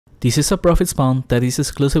This is a profit spawn that is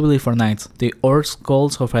exclusively for knights, the Orc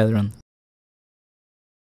Skulls of Edron.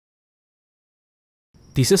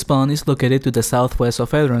 This spawn is located to the southwest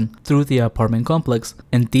of Edron through the apartment complex,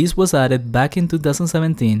 and this was added back in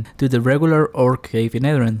 2017 to the regular Orc cave in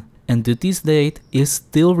Edron. And to this date, it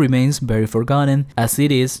still remains very forgotten, as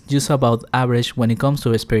it is just about average when it comes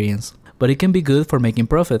to experience. But it can be good for making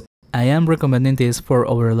profit. I am recommending this for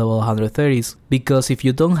over level 130s, because if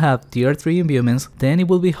you don't have tier 3 imbuements, then it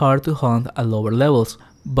will be hard to hunt at lower levels.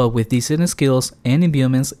 But with decent skills and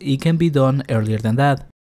imbuements, it can be done earlier than that.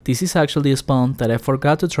 This is actually a spawn that I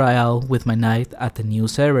forgot to try out with my knight at the new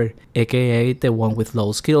server, aka the one with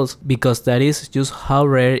low skills, because that is just how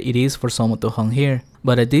rare it is for someone to hunt here.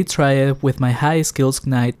 But I did try it with my high skills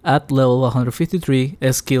knight at level 153,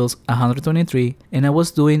 skills 123, and I was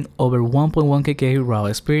doing over 1.1kk raw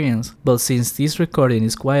experience. But since this recording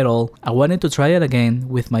is quite old, I wanted to try it again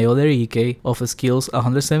with my other EK of skills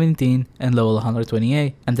 117 and level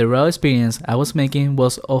 128, and the raw experience I was making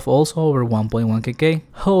was of also over 1.1kk.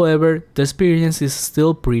 However, the experience is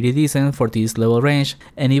still pretty decent for this level range,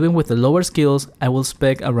 and even with the lower skills, I will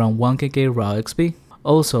spec around 1kk raw XP.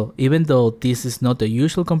 Also, even though this is not the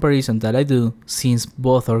usual comparison that I do, since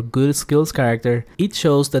both are good skills character, it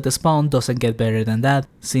shows that the spawn doesn't get better than that,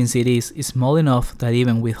 since it is small enough that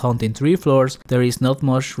even with hunting 3 floors, there is not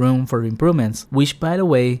much room for improvements, which by the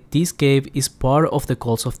way, this cave is part of the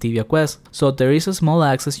Calls of Tibia quest, so there is a small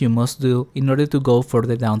access you must do in order to go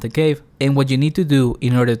further down the cave. And what you need to do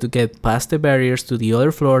in order to get past the barriers to the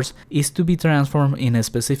other floors is to be transformed in a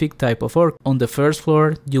specific type of orc. On the first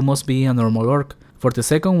floor, you must be a normal orc. For the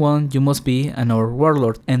second one, you must be an Orc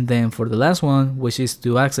Warlord, and then for the last one, which is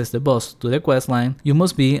to access the boss to the questline, you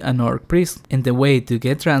must be an Orc Priest. And the way to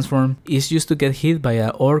get transformed is just to get hit by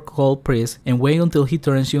an Orc called Priest and wait until he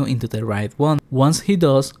turns you into the right one. Once he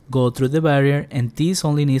does, go through the barrier, and this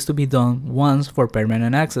only needs to be done once for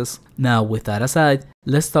permanent access. Now with that aside,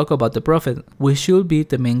 let's talk about the profit, which should be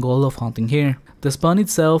the main goal of hunting here. The spawn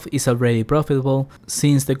itself is already profitable,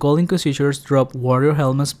 since the Gold Inquisitors drop warrior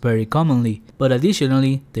helmets very commonly, but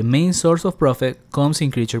additionally, the main source of profit comes in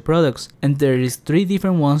creature products, and there is 3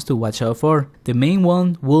 different ones to watch out for. The main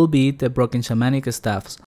one will be the broken shamanic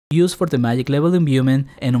staffs, used for the magic level imbuement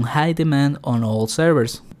and on high demand on all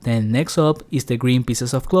servers. Then next up is the green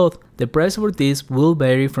pieces of cloth. The price for this will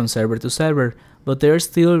vary from server to server, but they are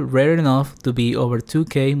still rare enough to be over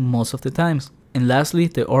 2k most of the times. And lastly,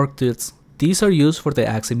 the orc tooths. These are used for the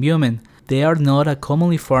axe imbuement. They are not a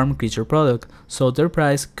commonly farmed creature product, so their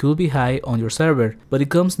price could be high on your server, but it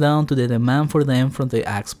comes down to the demand for them from the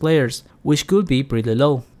axe players, which could be pretty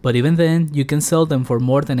low. But even then, you can sell them for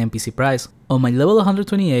more than NPC price. On my level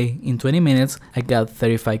 128, in 20 minutes, I got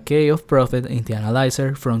 35k of profit in the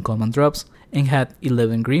analyzer from common drops, and had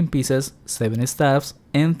 11 green pieces, 7 staffs,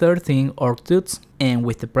 and 13 orc tooths. And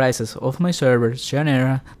with the prices of my server,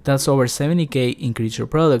 Shanera, that's over 70k in creature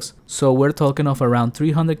products, so we're talking of around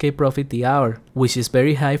 300k profit the hour, which is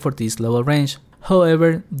very high for this level range.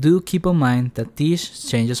 However, do keep in mind that this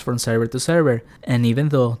changes from server to server, and even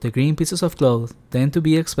though the green pieces of cloth tend to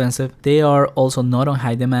be expensive, they are also not on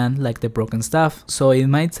high demand like the broken staff, so it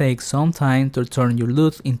might take some time to turn your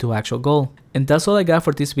loot into actual gold. And that's all I got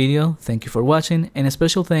for this video. Thank you for watching, and a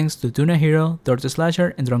special thanks to Tuna Hero, Tortoise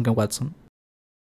Slasher, and Drunken Watson.